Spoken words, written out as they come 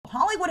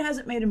Hollywood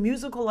hasn't made a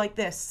musical like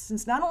this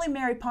since not only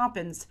Mary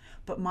Poppins,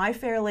 but My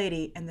Fair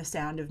Lady and The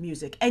Sound of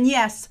Music. And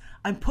yes,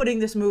 I'm putting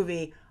this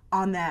movie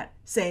on that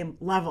same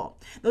level.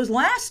 Those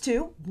last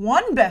two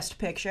won Best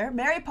Picture.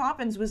 Mary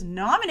Poppins was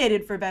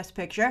nominated for Best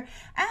Picture,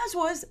 as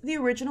was the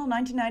original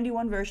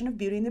 1991 version of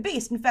Beauty and the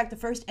Beast. In fact, the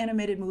first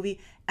animated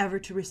movie ever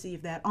to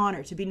receive that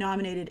honor, to be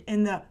nominated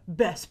in the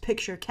Best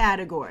Picture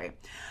category.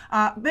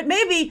 But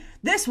maybe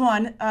this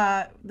one,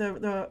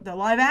 the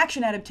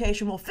live-action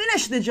adaptation, will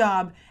finish the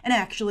job and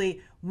actually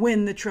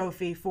win the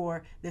trophy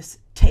for this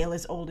tale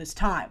as old as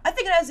time. I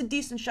think it has a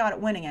decent shot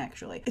at winning,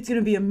 actually. It's going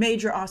to be a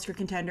major Oscar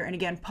contender, and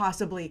again,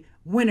 possibly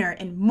winner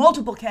in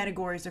multiple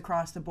categories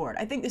across the board.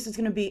 I think this is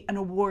going to be an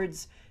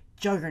awards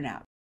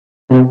juggernaut.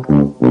 And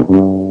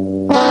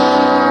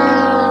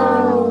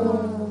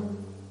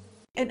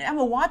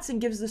Emma Watson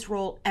gives this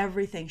role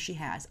everything she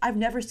has. I've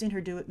never seen her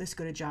do this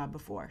good a job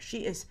before.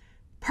 She is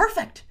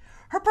perfect.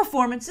 Her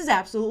performance is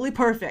absolutely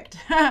perfect.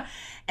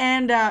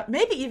 And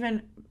maybe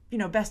even,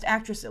 Best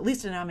Actress, at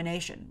least a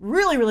nomination.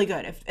 Really, really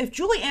good. If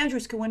Julie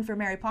Andrews could win for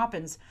Mary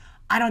Poppins,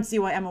 I don't see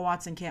why Emma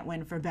Watson can't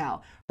win for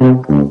Belle.